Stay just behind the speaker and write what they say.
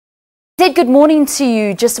Said good morning to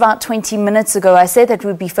you just about 20 minutes ago. I said that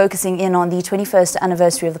we'd be focusing in on the 21st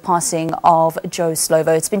anniversary of the passing of Joe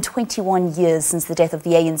Slovo. It's been 21 years since the death of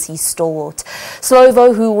the ANC stalwart.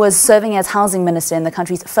 Slovo, who was serving as housing minister in the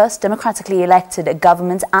country's first democratically elected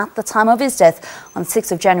government at the time of his death on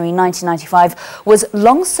 6th of January 1995, was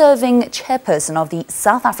long-serving chairperson of the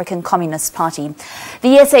South African Communist Party.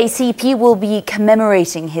 The SACP will be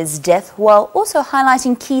commemorating his death while also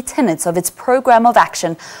highlighting key tenets of its program of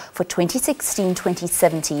action for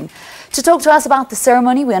 2016-2017. To talk to us about the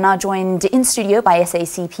ceremony, we are now joined in studio by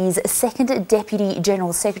SACP's Second Deputy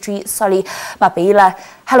General Secretary, Mapaila.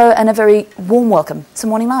 Hello and a very warm welcome to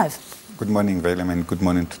Morning Live. Good morning, Vailem, and good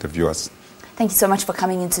morning to the viewers. Thank you so much for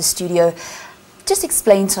coming into studio. Just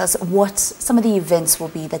explain to us what some of the events will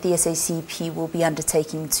be that the SACP will be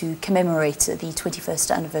undertaking to commemorate the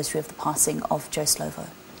 21st anniversary of the passing of Joe Slovo.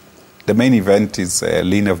 The main event is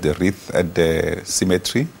laying of the wreath at the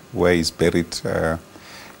cemetery where he's buried.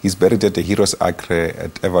 He's buried at the Heroes Acre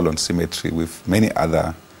at Avalon Cemetery with many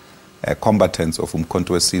other combatants of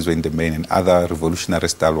Umkhonto weSizwe in the main and other revolutionary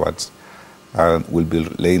stalwarts. Will be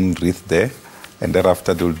laying wreath there, and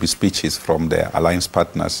thereafter there will be speeches from the alliance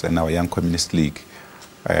partners and our Young Communist League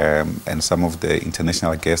and some of the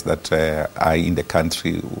international guests that are in the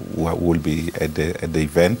country who will be at the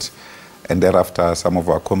event. And thereafter, some of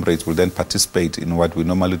our comrades will then participate in what we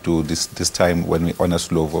normally do this time when we honor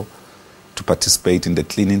Slovo, to participate in the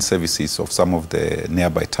cleaning services of some of the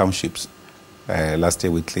nearby townships. Last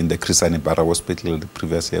year we cleaned the Chris Hani Bara Hospital, the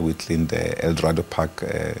previous year we cleaned the El Dorado Park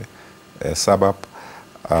suburb.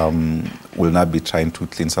 We'll now be trying to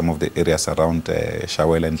clean some of the areas around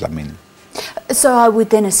Shawela and Lamini. So I would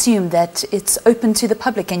then assume that it's open to the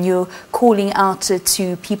public and you're calling out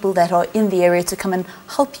to people that are in the area to come and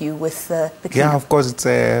help you with the cleanup. Yeah, of course, it's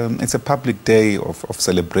a public day of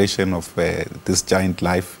celebration of this giant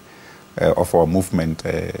life of our movement,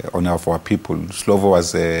 honor of our people. Slovo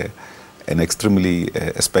was an extremely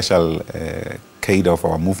special cadre of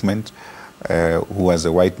our movement, who was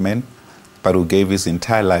a white man, but who gave his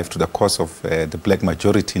entire life to the cause of the black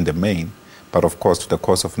majority in the main, but of course to the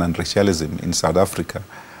cause of non-racialism in South Africa.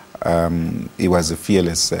 He was a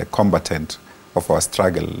fearless combatant of our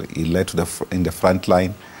struggle. He led in the front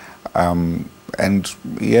line, and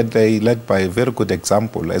he led by a very good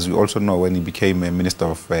example. As we also know, when he became a Minister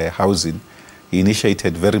of Housing, he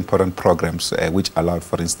initiated very important programs which allowed,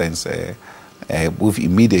 for instance, with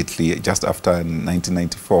immediately, just after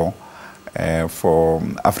 1994, for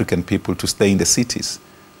African people to stay in the cities.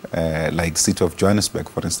 Like the city of Johannesburg,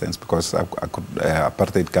 for instance, because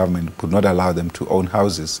apartheid government could not allow them to own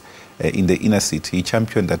houses in the inner city. He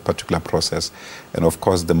championed that particular process, and of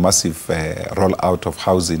course the massive rollout of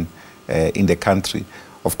housing in the country.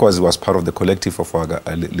 Of course, it was part of the collective of our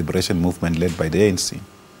liberation movement led by the ANC.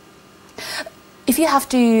 If you have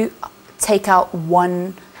to take out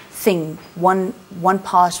one thing, one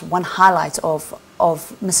part, one highlight of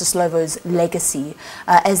Mr. Slovo's legacy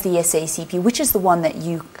as the SACP, which is the one that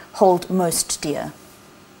you hold most dear?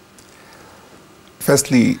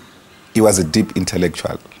 Firstly, he was a deep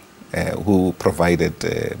intellectual who provided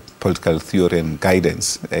political theory and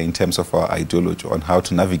guidance in terms of our ideology on how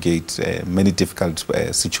to navigate many difficult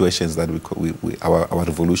situations that our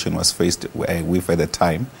revolution was faced with at the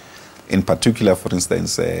time. In particular, for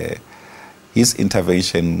instance, his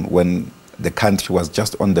intervention when the country was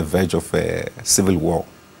just on the verge of a civil war,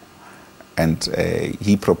 and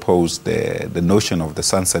he proposed the notion of the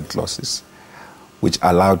sunset clauses, which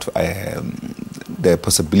allowed the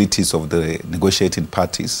possibilities of the negotiating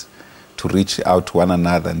parties to reach out to one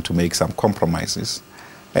another and to make some compromises.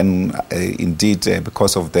 And indeed,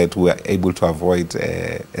 because of that, we were able to avoid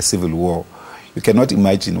a civil war. You cannot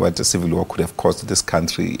imagine what a civil war could have cost this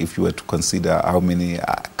country if you were to consider how many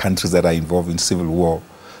countries that are involved in civil war,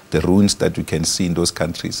 the ruins that you can see in those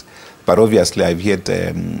countries. But obviously, I've heard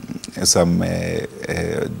some,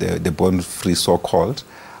 the born-free so-called,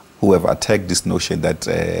 who have attacked this notion that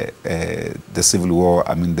the civil war,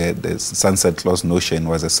 the sunset clause notion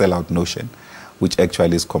was a sellout notion, which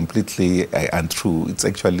actually is completely untrue. It's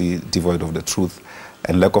actually devoid of the truth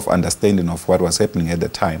and lack of understanding of what was happening at the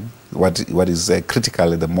time. What is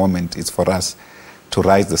critical at the moment is for us to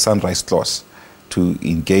raise the sunrise clause, to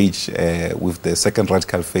engage with the second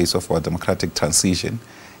radical phase of our democratic transition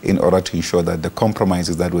in order to ensure that the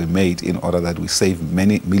compromises that were made in order that we save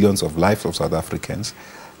many millions of lives of South Africans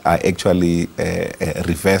are actually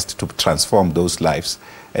reversed to transform those lives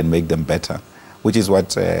and make them better, which is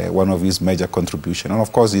what one of his major contributions. And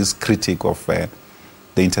of course, his critique of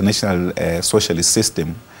the international socialist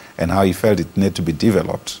system and how he felt it needed to be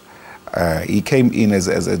developed. He came in as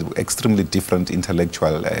an extremely different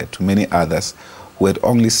intellectual to many others who had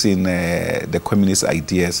only seen the communist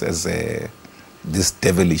ideas as these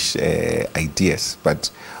devilish ideas.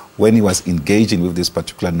 But when he was engaging with this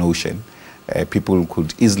particular notion, people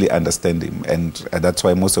could easily understand him, and that's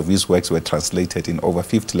why most of his works were translated in over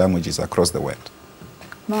 50 languages across the world.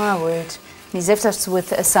 My word. He's left us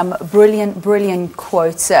with some brilliant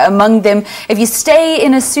quotes. Among them, if you stay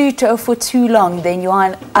in a suit for too long, then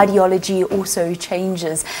your ideology also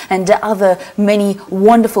changes. And other many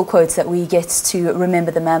wonderful quotes that we get to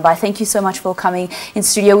remember the man by. Thank you so much for coming in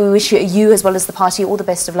studio. We wish you as well as the party all the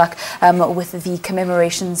best of luck with the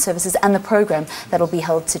commemoration services and the program that will be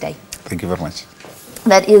held today. Thank you very much.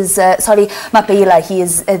 That is Mapaila. He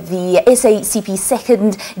is the SACP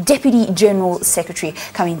second Deputy General Secretary,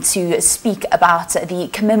 coming to speak about the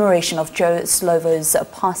commemoration of Joe Slovo's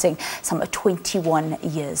passing some 21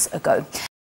 years ago.